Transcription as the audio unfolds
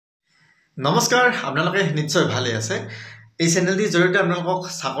নমস্কাৰ আপোনালোকে নিশ্চয় ভালে আছে এই চেনেলটিৰ জৰিয়তে আপোনালোকক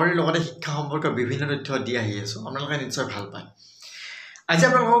চাকৰিৰ লগতে শিক্ষা সম্পৰ্কীয় বিভিন্ন তথ্য দি আহি আছো আপোনালোকে নিশ্চয় ভাল পায় আজি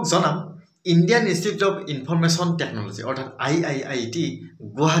আপোনালোকক জনাম Indian institute of information technology অৰ্থাৎ IIIT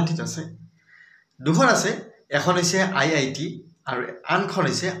গুৱাহাটীত আছে দুখন আছে এখন হৈছে IIT আৰু আনখন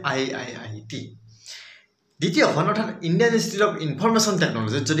হৈছে IIIT দ্বিতীয়খন অৰ্থাৎ Indian institute of information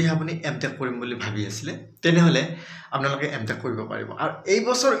technology যদি আপুনি M.Tech কৰিম বুলি ভাবি আছিলে তেনেহলে আপোনালোকে M.Tech কৰিব পাৰিব আৰু এই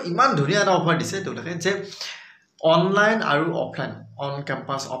বছৰ ইমান ধুনীয়া এটা অফাৰ দিছে তেওঁলোকে যে অনলাইন আৰু offline on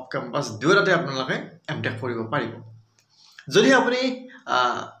campus of campus দুয়োটাতে আপোনালোকে M.Tech কৰিব পাৰিব যদি আপুনি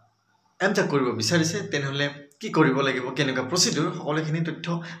M.Tech কৰিব বিচাৰিছে তেনেহলে কি কৰিব লাগিব কেনেকুৱা প্ৰসিডিউৰ সকলোখিনি তথ্য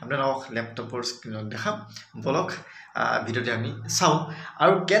আপোনালোকক ল্যাপটপৰ স্ক্ৰিনত দেখাম বলক ভিডিওতে আমি চাও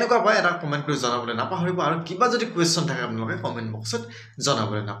আৰু কেনেকুৱা পায় এটা কমেন্ট কৰি জনাবলৈ নাপাহৰিব আৰু কিবা যদি কোৱেশ্চন থাকে আপোনালোকে কমেন্ট বক্সত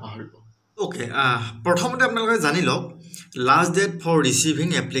জনাবলৈ নাপাহৰিব ওকে প্ৰথমতে আপোনালোকে জানি লওক last date for ৰিসিভিং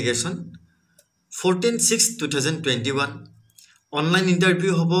application 14/6/2021 online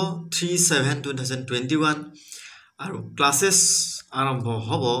interview হ'ব 3/7/2021 আৰু ক্লাसेस আৰম্ভ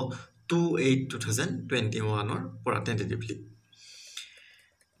হ'ব 2/8/2021 ৰ পৰা টেন্টেটিভলি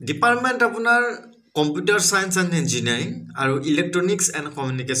ডিপাৰ্টমেন্ট আপোনাৰ কম্পিউটাৰ সায়েন্স এণ্ড ইঞ্জিনিয়াৰিং আৰু electronics and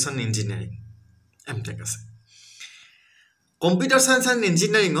communication engineering M.Tech আছে computer science and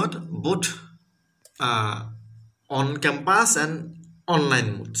ইঞ্জিনিয়াৰিংত both on campus and online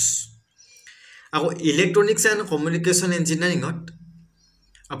modes আৰু ইলেক্ট্ৰনিক্স এণ্ড কমিউনিকেশ্যন ইঞ্জিনিয়াৰিংত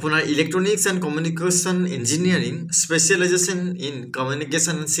আপোনাৰ electronics and communication engineering specialisation in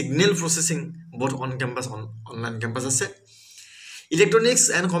communication and signal processing both on campus online campus আছে Electronics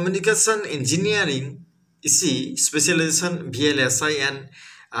and Communication Engineering is specialization VLSI and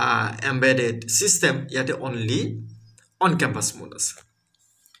embedded system yet only on campus mode আছে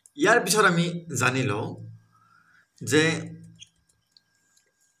ইয়াৰ পিছত আমি জানি লও যে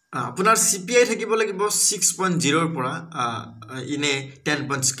আপোনাৰ CPI থাকিব লাগিব 6.0 ৰ পৰা in a 10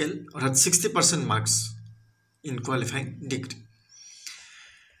 point scale অৰ্থাৎ 60% marks in qualifying degree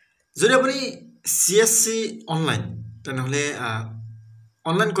যদি আপুনি CSC online তেনেহলে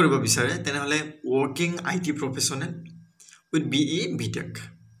অনলাইন কৰিব বিচাৰে তেনেহলে working IT professional with BE B.Tech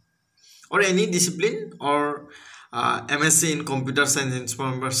or any discipline or MSc in computer science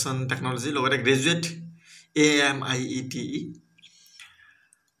information technology লগতে graduate AIMIETE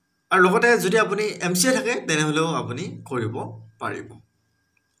আৰু লগতে যদি আপুনি MCA থাকে তেনেহলেও আপুনি কৰিব পাৰিব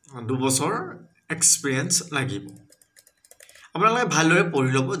 2 বছৰ এক্সপেৰিয়েন্স লাগিব আপোনালোকে ভালদৰে পঢ়ি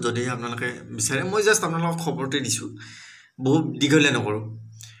ল'ব যদি আপোনালোকে বিচাৰে মই জাস্ট আপোনালোকক খবৰতে দিছো বহুত দীঘলীয়া নকৰো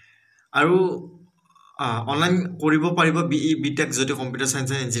আৰু অনলাইন কৰিব পাৰিব BE B.Tech যদি কম্পিউটাৰ সায়েন্স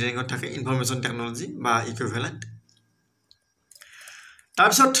এণ্ড ইঞ্জিনিয়াৰিংত থাকে ইনফৰমেশ্যন টেকনলজি বা ইকুইভ্যালেন্ট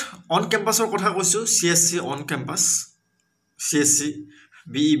তাৰপিছত অন কেম্পাছৰ কথা কৈছো CSC on campus CSC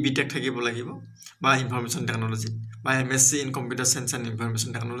BE B.Tech থাকিব লাগিব বা ইনফৰমেশ্যন টেকনলজি বা MSc in computer science and information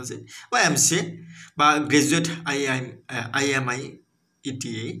technology বা MCA বা গ্ৰেজুৱেট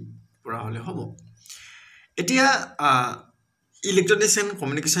IIMIETE পৰা হলে হ'ব এতিয়া ইলেক্ট্ৰনিক্স এণ্ড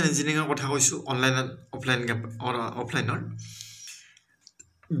কমিউনিকেশ্যন ইঞ্জিনিয়াৰিংৰ কথা কৈছো অনলাইন এণ্ড অফলাইনৰ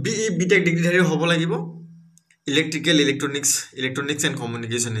BE B.Tech ডিগ্ৰীধাৰী হ'ব লাগিব ইলেক্ট্ৰিকেল ইলেক্ট্ৰনিক্স এণ্ড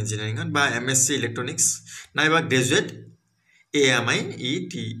কমিউনিকেশ্যন ইঞ্জিনিয়াৰিংত বা MSc ইলেক্ট্ৰনিক্স নাইবা গ্ৰেজুৱেট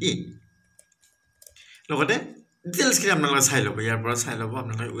AIMIETE লগতে ডিটেইলছ কি আপোনালোকে চাই ল'ব ইয়াৰ পৰা চাই ল'ব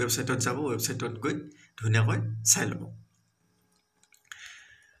আপোনালোকে ৱেবছাইটত যাব ৱেবছাইটত গৈ ধুনীয়াকৈ চাই ল'ব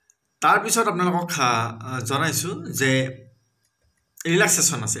তাৰ পিছত আপোনালোকক জনাইছো যে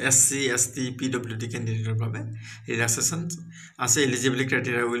ৰিলেক্সেশন আছে SC ST PWD ক্যান্ডিডেটৰ বাবে ৰিলেক্সেশন আছে eligibility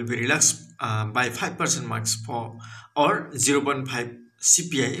criteria will be relaxed by 5% marks for or 0.5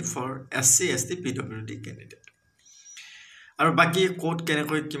 CPI for SC ST PWD candidate আৰু বাকি কোড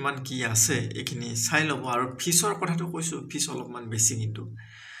কেনেকৈ কিমান কি আছে এখিনি চাই ল'ব আৰু ফিছৰ কথাটো কৈছো ফিছ অলপমান বেছি কিন্তু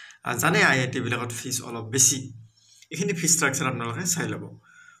জানে IIT বিলাকত ফিছ অলপ বেছি এখিনি ফিছ ষ্ট্ৰাকচাৰ আপোনালোকে চাই ল'ব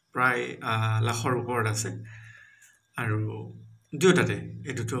প্ৰায় লাখৰ ওপৰত আছে আৰু দুটাতে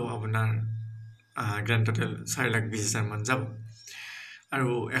এটোটো আপোনাৰ গ্ৰান্ড টোটাল 4,20,000 মান যাব আৰু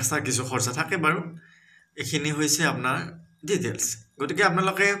এক্সট্ৰা কিছু খৰচা থাকে বাৰু এখিনি হৈছে আপোনাৰ ডিটেইলছ গতিকে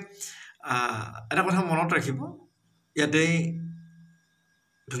আপোনালোকে এটা কথা মনত ৰাখিব ইয়াতে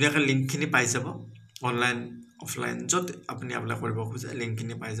ধুনীয়াকৈ লিংকখিনি পাই যাব অনলাইন অফলাইন যত আপুনি এপ্লাই কৰিব খোজে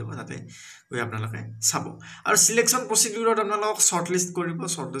লিংকখিনি পাই যাব তাতে গৈ আপোনালোকে চাব আৰু সিলেকশন প্ৰসিডিউৰত আপোনালোকক শৰ্টলিষ্ট কৰিব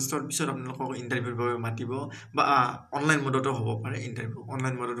শৰ্টলিষ্টৰ পিছত আপোনালোকক ইন্টাৰভিউৰ বাবে মাতিব বা অনলাইন মোডতো হ'ব পাৰে ইন্টাৰভিউ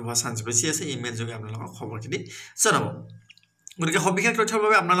অনলাইন মোডত হোৱা চান্স বেছি আছে ইমেইল যোগে আপোনালোকক খবৰখিনি জনাব গতিকে সবিশেষ তথ্যৰ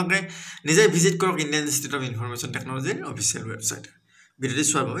বাবে আপোনালোকে নিজে ভিজিট কৰক Indian institute of information টেকনলজিৰ official website ভিডিঅ'টো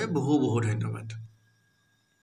চোৱাৰ বাবে বহু ধন্যবাদ